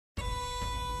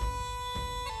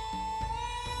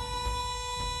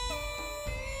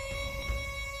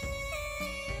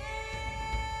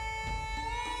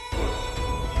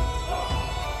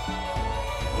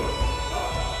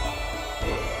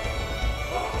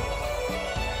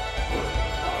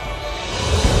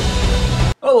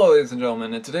Hello ladies and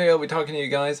gentlemen, and today I'll be talking to you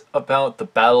guys about the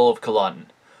Battle of Culloden.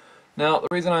 Now, the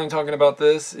reason I'm talking about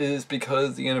this is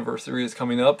because the anniversary is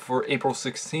coming up for April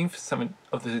 16th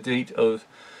of the date of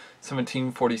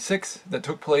 1746 that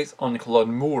took place on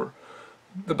Culloden Moor.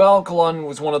 The Battle of Culloden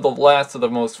was one of the last of the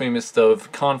most famous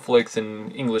of conflicts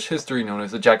in English history known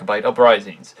as the Jacobite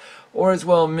uprisings, or as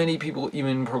well many people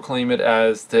even proclaim it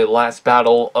as the last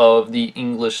battle of the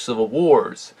English Civil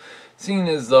Wars, seeing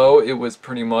as though it was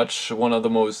pretty much one of the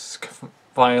most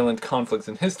violent conflicts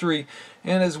in history,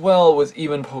 and as well was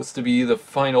even supposed to be the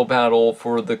final battle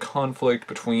for the conflict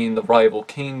between the rival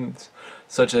kings,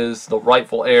 such as the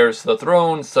rightful heirs to the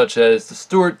throne, such as the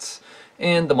Stuarts,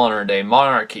 and the modern-day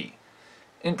monarchy.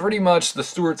 And pretty much the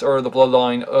Stuarts are the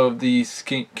bloodline of the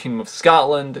Kingdom of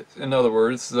Scotland, in other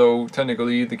words, though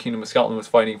technically the Kingdom of Scotland was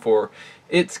fighting for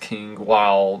its king,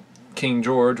 while King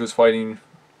George was fighting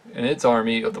and its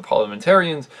army of the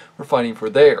parliamentarians were fighting for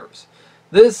theirs.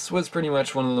 This was pretty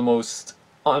much one of the most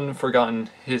unforgotten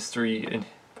history in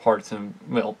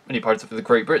many parts of the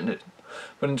Great Britain.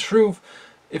 But in truth,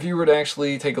 if you were to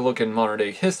actually take a look at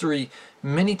modern-day history,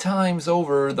 many times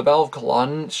over, the Battle of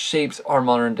Culloden shapes our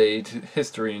modern-day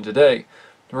history and today.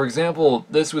 For example,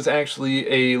 this was actually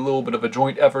a little bit of a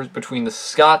joint effort between the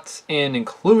Scots and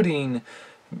including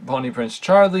Bonnie Prince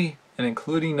Charlie and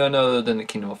including none other than the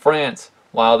Kingdom of France,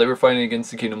 while they were fighting against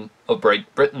the Kingdom of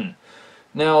Great Britain.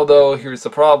 Now, though, here's the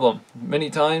problem. Many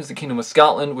times the Kingdom of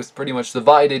Scotland was pretty much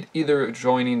divided, either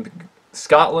joining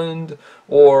Scotland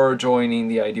or joining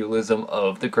the idealism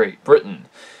of the Great Britain.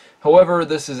 However,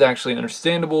 this is actually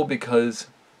understandable because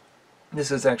this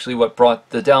is actually what brought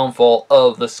the downfall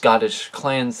of the Scottish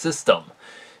clan system.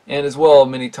 And as well,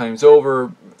 many times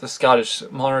over, the Scottish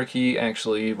monarchy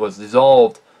actually was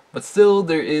dissolved. But still,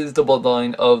 there is the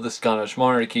bloodline of the Scottish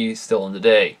monarchy still in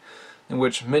today, in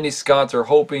which many Scots are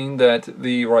hoping that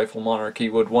the rightful monarchy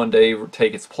would one day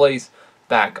take its place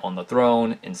back on the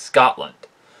throne in Scotland.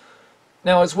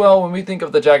 Now, as well, when we think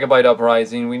of the Jacobite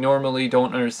uprising, we normally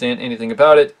don't understand anything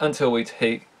about it until we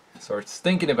start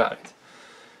thinking about it.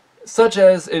 Such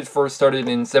as it first started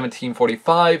in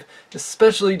 1745,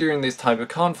 especially during this type of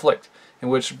conflict, in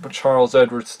which Charles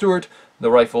Edward Stuart,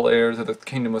 the rightful heirs of the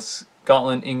Kingdom of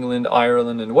Scotland, England,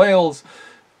 Ireland, and Wales,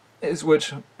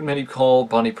 which many call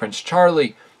Bonnie Prince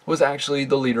Charlie, was actually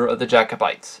the leader of the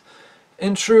Jacobites.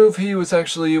 In truth, he was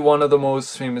actually one of the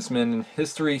most famous men in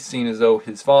history, seeing as though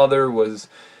his father was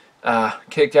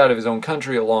kicked out of his own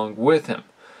country along with him.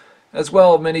 As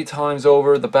well, many times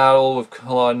over, the Battle of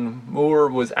Culloden Moor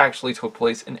was actually took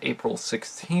place in April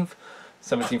 16th,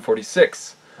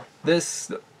 1746.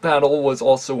 This battle was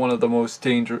also one of the most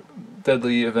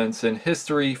deadly events in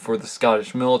history for the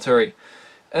Scottish military.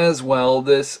 As well,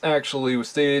 this actually was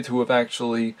stated to have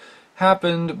actually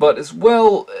happened, but as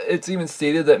well, it's even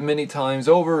stated that many times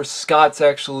over, Scots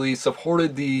actually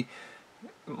supported the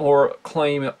more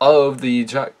claim of the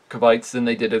Jacobites than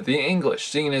they did of the English,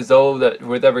 seeing as though that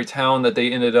with every town that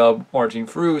they ended up marching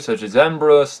through, such as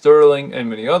Edinburgh, Stirling, and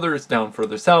many others down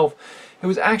further south, it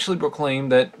was actually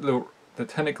proclaimed that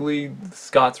technically the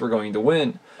Scots were going to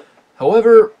win.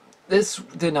 However, this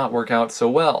did not work out so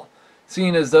well,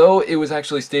 seeing as though it was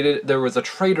actually stated there was a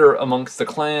traitor amongst the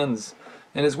clans,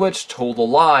 and as which told a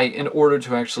lie in order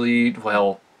to actually,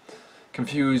 well,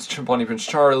 confuse Bonnie Prince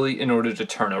Charlie in order to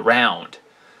turn around.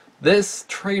 This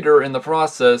traitor in the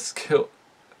process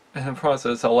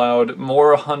allowed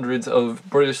more hundreds of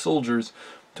British soldiers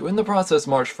to in the process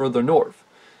march further north,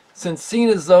 since seen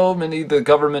as though many of the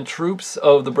government troops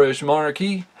of the British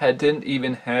monarchy didn't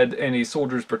even had any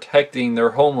soldiers protecting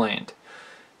their homeland.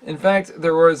 In fact,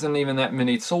 there wasn't even that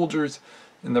many soldiers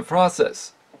in the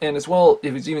process. And as well,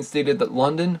 it was even stated that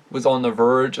London was on the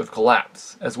verge of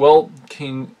collapse. As well,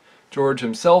 King George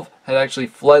himself had actually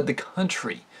fled the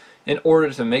country in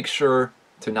order to make sure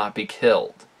to not be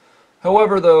killed.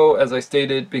 However, though, as I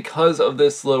stated, because of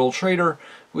this little traitor,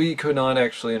 we could not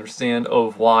actually understand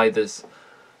of why this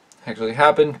actually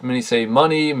happened. Many say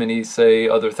money, many say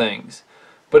other things.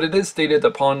 But it is stated that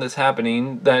upon this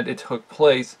happening, that it took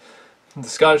place, the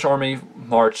Scottish army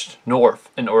marched north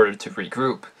in order to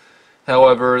regroup.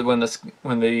 However, when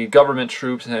the government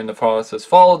troops in the process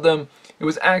followed them, it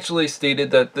was actually stated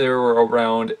that there were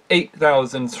around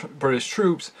 8,000 British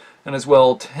troops and as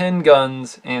well 10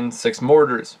 guns and 6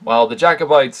 mortars, while the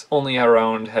Jacobites only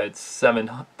had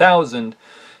 7,000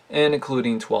 and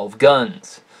including 12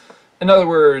 guns. In other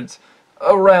words,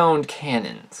 around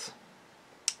cannons.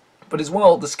 But as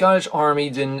well, the Scottish army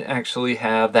didn't actually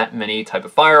have that many type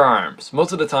of firearms.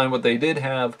 Most of the time what they did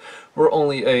have were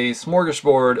only a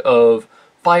smorgasbord of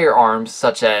firearms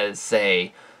such as,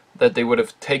 say, that they would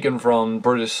have taken from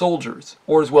British soldiers,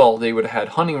 or as well they would have had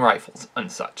hunting rifles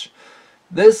and such.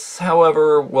 This,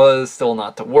 however, was still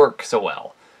not to work so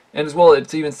well. And as well,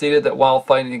 it's even stated that while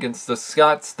fighting against the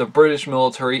Scots, the British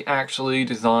military actually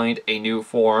designed a new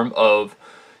form of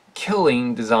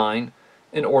killing design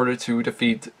in order to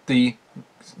defeat the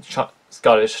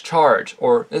Scottish Charge,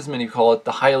 or as many call it,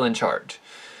 the Highland Charge.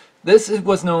 This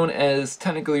was known as,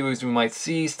 technically as we might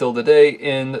see still today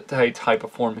in the type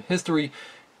of form of history,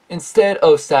 instead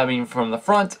of stabbing from the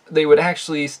front, they would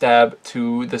actually stab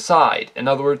to the side, in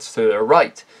other words to their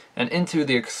right, and into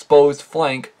the exposed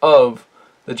flank of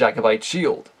the Jacobite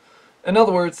shield. In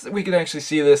other words, we could actually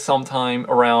see this sometime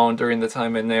around during the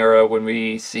time and era when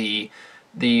we see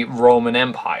the Roman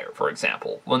Empire, for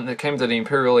example. When it came to the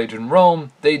Imperial Age in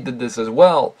Rome, they did this as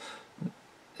well.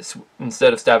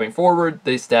 Instead of stabbing forward,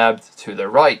 they stabbed to their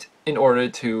right in order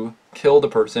to kill the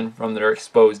person from their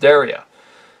exposed area.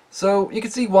 So you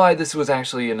can see why this was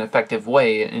actually an effective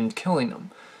way in killing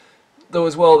them. Though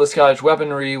as well, the Scottish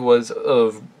weaponry was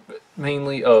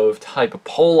mainly of type of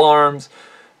pole arms,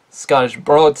 Scottish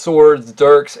broadswords,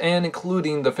 dirks, and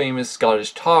including the famous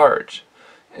Scottish targe,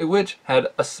 which had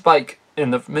a spike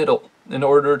in the middle in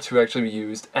order to actually be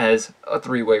used as a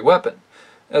three-way weapon.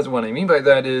 As what I mean by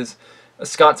that is, a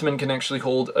Scotsman can actually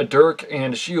hold a dirk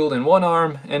and a shield in one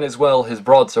arm, and as well his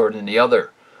broadsword in the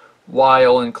other.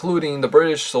 While including the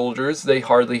British soldiers, they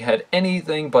hardly had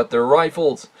anything but their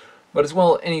rifles. But as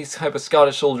well, any type of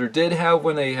Scottish soldier did have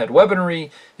when they had weaponry,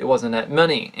 it wasn't that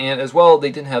many, and as well, they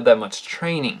didn't have that much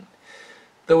training.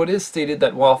 Though it is stated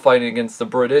that while fighting against the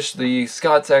British, the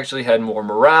Scots actually had more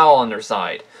morale on their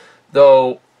side.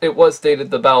 Though it was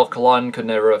stated the Battle of Culloden could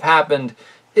never have happened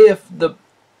if the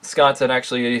Scots had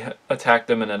actually attacked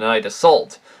them in a night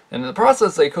assault. And in the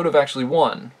process, they could have actually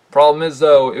won. Problem is,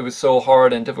 though, it was so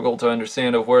hard and difficult to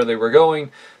understand of where they were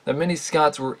going that many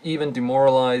Scots were even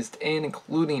demoralized and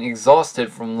including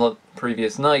exhausted from the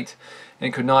previous night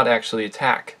and could not actually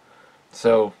attack.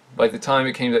 So, by the time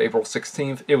it came to April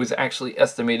 16th, it was actually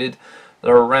estimated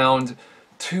that around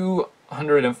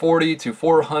 240 to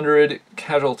 400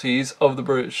 casualties of the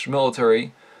British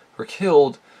military were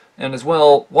killed, and as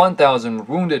well 1,000 were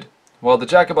wounded, while the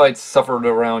Jacobites suffered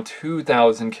around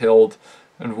 2,000 killed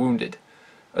and wounded.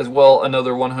 As well,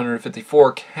 another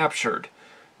 154 captured.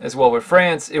 As well with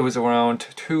France, it was around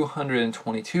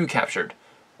 222 captured.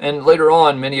 And later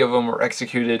on, many of them were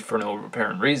executed for no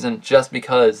apparent reason, just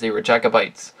because they were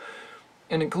Jacobites.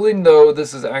 And including, though,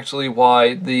 this is actually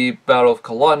why the Battle of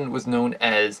Culloden was known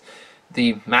as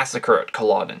the Massacre at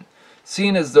Culloden,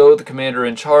 seeing as though the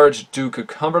commander-in-charge, Duke of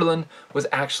Cumberland, was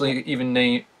actually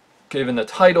even given the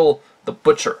title the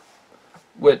Butcher,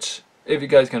 which, if you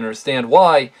guys can understand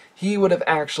why, he would have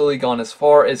actually gone as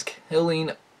far as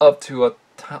killing up to a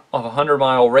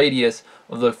 100-mile radius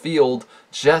of the field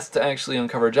just to actually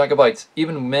uncover Jacobites.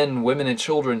 Even men, women, and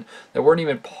children that weren't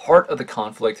even part of the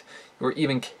conflict were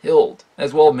even killed.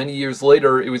 As well, many years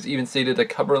later, it was even stated that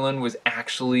Cumberland was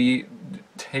actually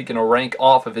taking a rank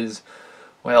off of his,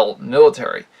 well,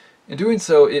 military. In doing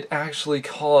so, it actually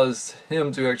caused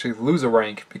him to actually lose a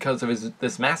rank because of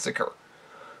this massacre.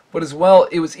 But as well,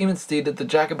 it was even stated the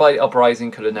Jacobite uprising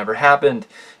could have never happened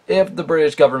if the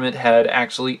British government had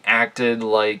actually acted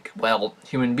like, well,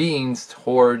 human beings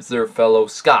towards their fellow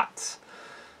Scots.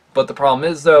 But the problem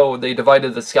is, though, they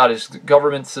divided the Scottish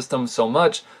government system so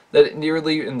much that it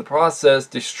nearly, in the process,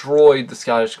 destroyed the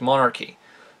Scottish monarchy.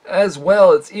 As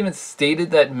well, it's even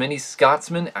stated that many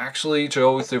Scotsmen actually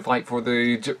chose to fight for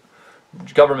the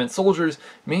government soldiers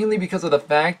mainly because of the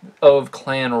fact of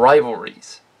clan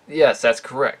rivalries. Yes, that's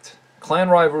correct. Clan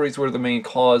rivalries were the main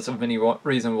cause of many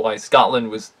reasons why Scotland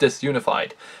was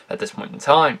disunified at this point in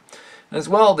time. As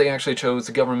well, they actually chose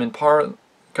the government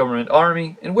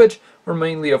army, in which were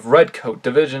mainly of redcoat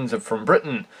divisions from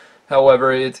Britain.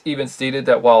 However, it's even stated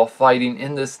that while fighting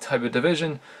in this type of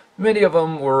division, many of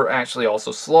them were actually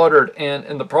also slaughtered, and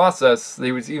in the process,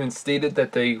 they was even stated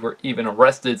that they were even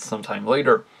arrested sometime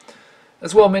later.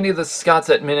 As well, many of the Scots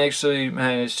that actually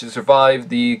managed to survive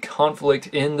the conflict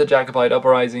in the Jacobite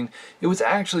uprising, it was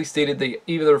actually stated they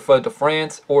either fled to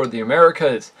France or the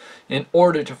Americas in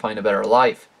order to find a better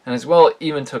life, and as well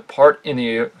even took part in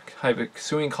the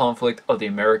ensuing conflict of the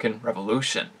American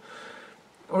Revolution.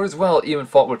 Or as well even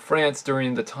fought with France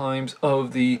during the times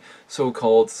of the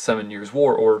so-called 7 Years'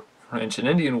 War, or French and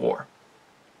Indian War.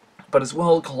 But as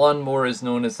well, Culloden War is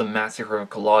known as the Massacre of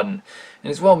Culloden, and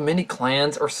as well many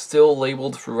clans are still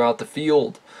labeled throughout the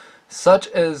field, such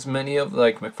as many of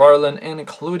like McFarlane and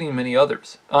including many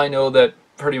others. I know that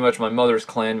pretty much my mother's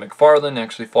clan, McFarlane,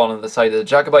 actually fought on the side of the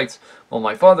Jacobites, while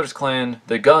my father's clan,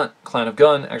 the Clan of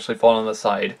Gun, actually fought on the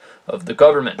side of the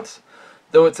government.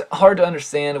 Though it's hard to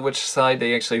understand which side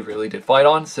they actually really did fight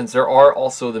on, since there are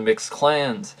also the mixed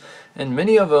clans, and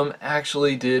many of them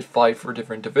actually did fight for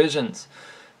different divisions,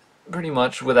 pretty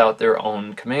much without their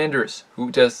own commanders,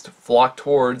 who just flocked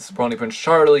towards Bonnie Prince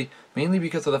Charlie, mainly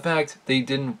because of the fact they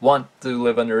didn't want to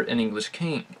live under an English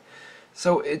king.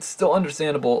 So it's still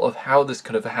understandable of how this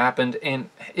could have happened, and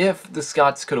if the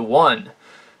Scots could have won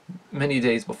many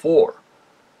days before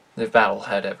the battle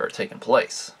had ever taken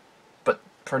place. But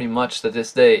pretty much to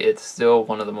this day, it's still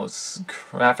one of the most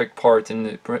graphic parts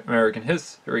in American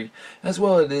history, as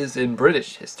well as it is in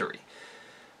British history.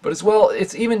 But as well,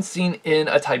 it's even seen in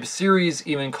a type of series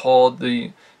even called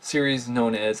the series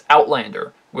known as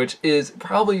Outlander, which is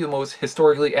probably the most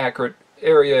historically accurate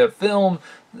area of film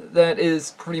that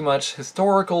is pretty much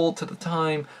historical to the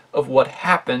time of what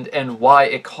happened and why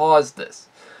it caused this.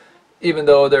 Even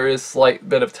though there is slight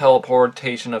bit of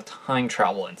teleportation of time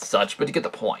travel and such, but you get the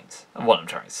point of what I'm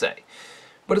trying to say.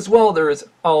 But as well, there is,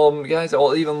 guys,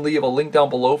 I'll even leave a link down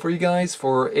below for you guys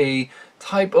for a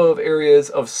type of areas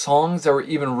of songs that were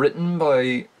even written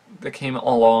by, that came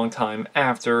a long time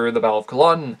after the Battle of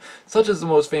Culloden, such as the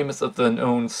most famous of the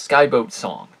known Skyboat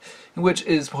song, which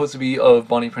is supposed to be of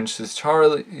Bonnie Princess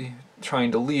Charlie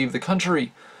trying to leave the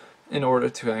country in order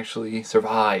to actually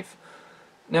survive.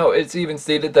 Now, it's even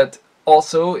stated that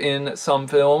also in some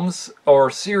films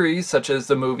or series, such as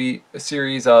the movie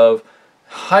series of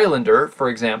Highlander, for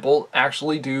example,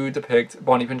 actually do depict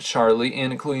Bonnie Prince Charlie,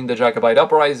 including the Jacobite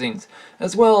uprisings,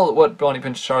 as well what Bonnie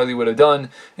Prince Charlie would have done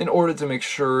in order to make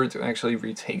sure to actually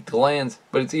retake the lands.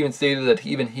 But it's even stated that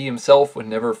even he himself would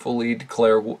never fully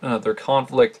declare another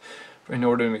conflict in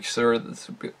order to make sure that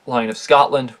the line of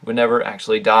Scotland would never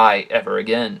actually die ever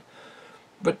again.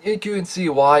 But you can see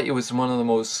why it was one of the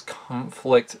most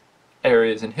conflict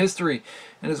areas in history,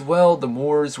 and as well the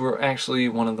Moors were actually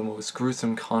one of the most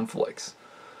gruesome conflicts.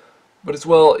 But as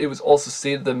well, it was also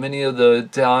stated that many of the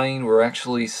dying were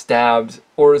actually stabbed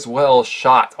or as well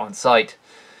shot on sight.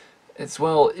 As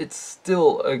well, it's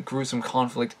still a gruesome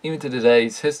conflict even to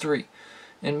today's history.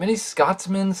 And many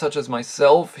Scotsmen, such as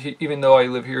myself, even though I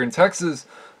live here in Texas,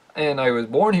 and I was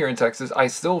born here in Texas, I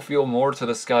still feel more to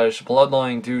the Scottish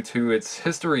bloodline due to its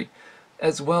history.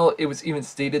 As well, it was even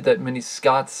stated that many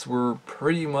Scots were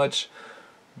pretty much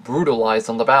brutalized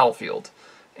on the battlefield.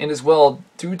 And as well,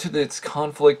 due to its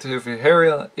conflict of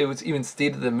area, it was even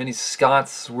stated that many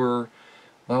Scots were,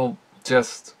 well,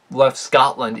 just left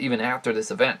Scotland even after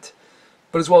this event.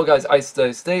 But as well, guys, I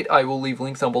state I will leave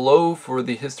links down below for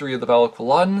the history of the Battle of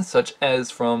Culloden, such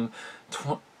as from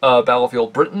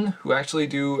Battlefield Britain, who actually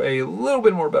do a little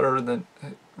bit more better than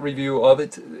review of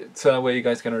it, so that way you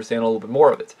guys can understand a little bit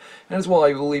more of it. And as well,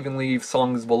 I will even leave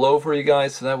songs below for you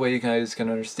guys, so that way you guys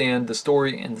can understand the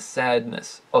story and the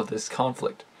sadness of this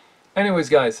conflict. Anyways,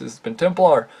 guys, this has been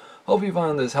Templar. Hope you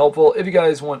found this helpful. If you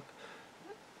guys want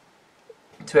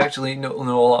to actually know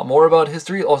a lot more about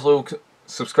history, also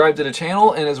subscribe to the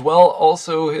channel, and as well,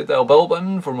 also hit that bell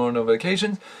button for more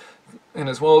notifications, and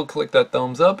as well, click that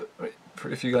thumbs up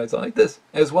if you guys like this.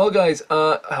 As well, guys,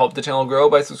 help the channel grow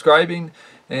by subscribing,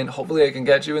 and hopefully I can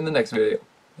catch you in the next video.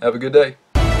 Have a good day.